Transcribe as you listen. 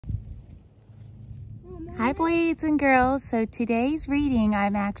Hi boys and girls. So today's reading,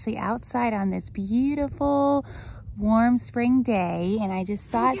 I'm actually outside on this beautiful warm spring day, and I just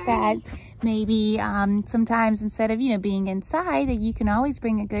thought that maybe sometimes instead of being inside, that you can always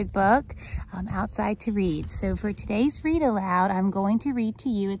bring a good book outside to read. So for today's read aloud, I'm going to read to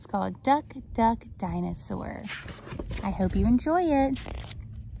you. It's called Duck Duck Dinosaur. I hope you enjoy it.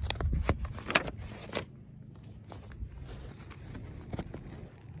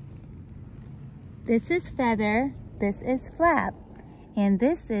 This is Feather, this is Flap, and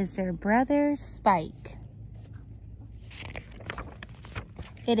this is their brother Spike.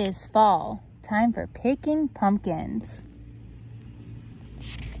 It is fall, time for picking pumpkins.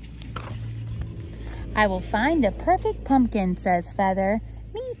 I will find a perfect pumpkin, says Feather.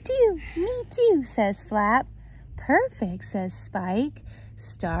 Me too, says Flap. Perfect, says Spike.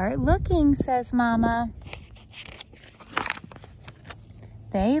 Start looking, says Mama.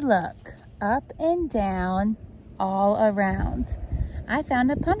 They look up and down, all around. I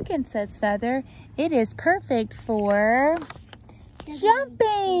found a pumpkin, says Feather. It is perfect for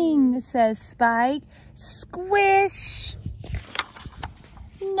jumping, says Spike. Squish.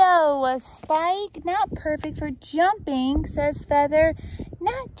 No, Spike, not perfect for jumping, says Feather.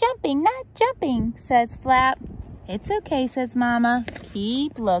 Not jumping, says Flap. It's okay, says Mama.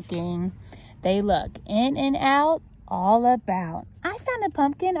 Keep looking. They look in and out, all about. I found a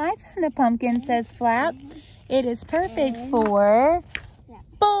pumpkin, says Flap. It is perfect for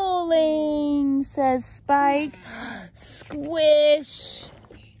bowling, says Spike. Squish.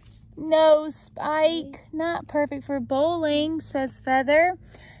 No, Spike, not perfect for bowling, says Feather.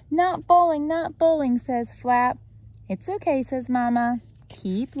 Not bowling, says Flap. It's okay, says Mama.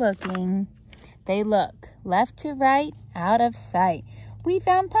 Keep looking. They look left to right, out of sight. We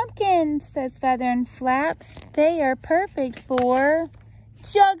found pumpkins, says Feather and Flap. They are perfect for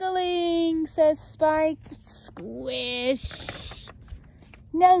juggling, says Spike. Squish.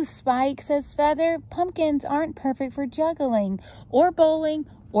 No, Spike, says Feather. Pumpkins aren't perfect for juggling or bowling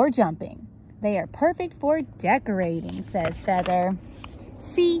or jumping. They are perfect for decorating, says Feather.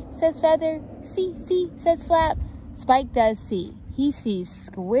 See, says Feather. See, says Flap. Spike does see. He sees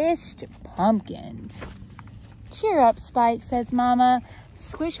squished pumpkins. Cheer up, Spike, says Mama.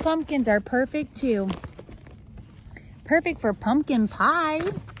 Squished pumpkins are perfect too. Perfect for pumpkin pie.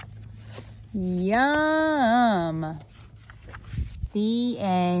 Yum. The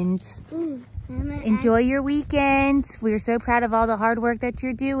end. Enjoy your weekend. We're so proud of all the hard work that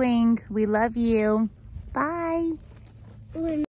you're doing. We love you. Bye.